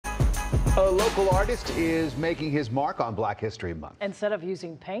A local artist is making his mark on Black History Month. Instead of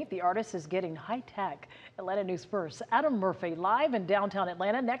using paint, the artist is getting high-tech. Atlanta News First, Adam Murphy live in downtown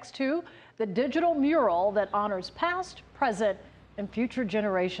Atlanta next to the digital mural that honors past, present, and future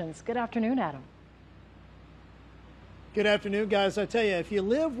generations. Good afternoon, Adam. Good afternoon, guys. I tell you, if you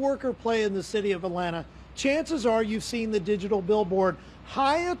live, work, or play in the city of Atlanta, chances are you've seen the digital billboard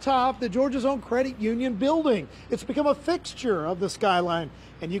high atop the Georgia's own credit union building. It's become a fixture of the skyline,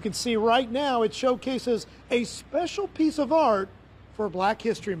 and you can see right now it showcases a special piece of art for Black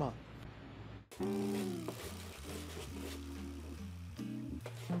History Month.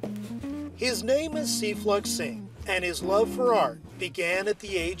 His name is Seaflux Singh, and his love for art began at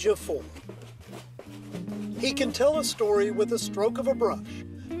the age of 4. He can tell a story with a stroke of a brush,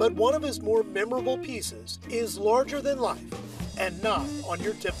 but one of his more memorable pieces is larger than life and not on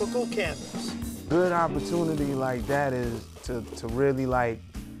your typical canvas. Good opportunity like that is to really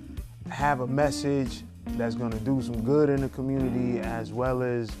have a message that's gonna do some good in the community, as well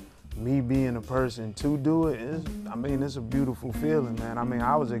as me being a person to do it. It's a beautiful feeling, man.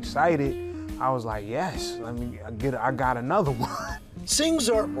 I was excited. I was like, yes, I got another one. Singh's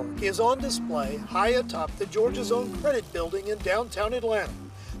artwork is on display high atop the Georgia's own credit building in downtown Atlanta.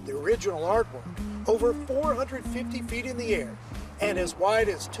 The original artwork, over 450 feet in the air and as wide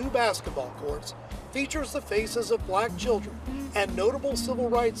as 2 basketball courts, features the faces of Black children and notable civil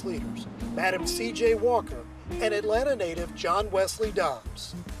rights leaders, Madam C.J. Walker and Atlanta native John Wesley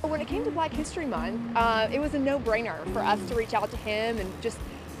Dobbs. When it came to Black History Month, it was a no-brainer for us to reach out to him and just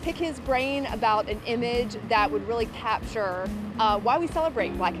pick his brain about an image that would really capture why we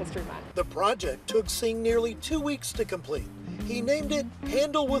celebrate Black History Month. The project took Singh nearly 2 weeks to complete. He named it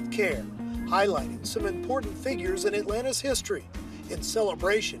Handle with Care, highlighting some important figures in Atlanta's history in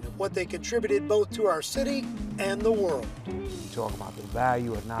celebration of what they contributed both to our city and the world. We talk about the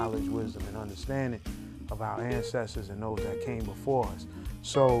value of knowledge, wisdom, and understanding of our ancestors and those that came before us.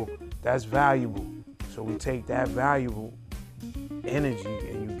 So that's valuable. So we take that valuable energy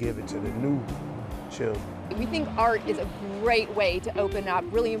and you give it to the new children. We think art is a great way to open up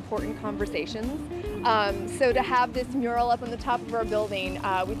really important conversations. So to have this mural up on the top of our building,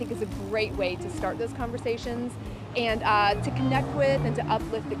 we think is a great way to start those conversations and to connect with and to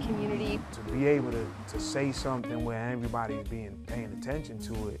uplift the community. To be able to say something where everybody's paying attention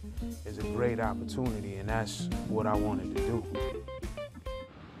to it is a great opportunity, and that's what I wanted to do.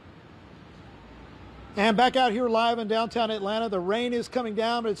 And back out here live in downtown Atlanta, the rain is coming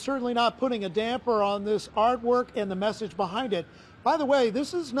down, but it's certainly not putting a damper on this artwork and the message behind it. By the way,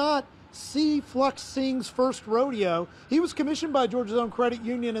 this is not Seaflux Singh's first rodeo. He was commissioned by Georgia's own credit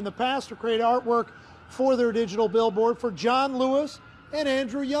union in the past to create artwork for their digital billboard for John Lewis and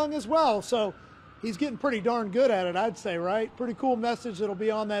Andrew Young as well. So he's getting pretty darn good at it, I'd say, right? Pretty cool message that'll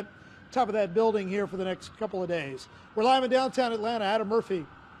be on that top of that building here for the next couple of days. We're live in downtown Atlanta. Adam Murphy,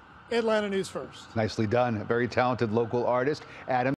 Atlanta News First. Nicely done. A very talented local artist. Adam.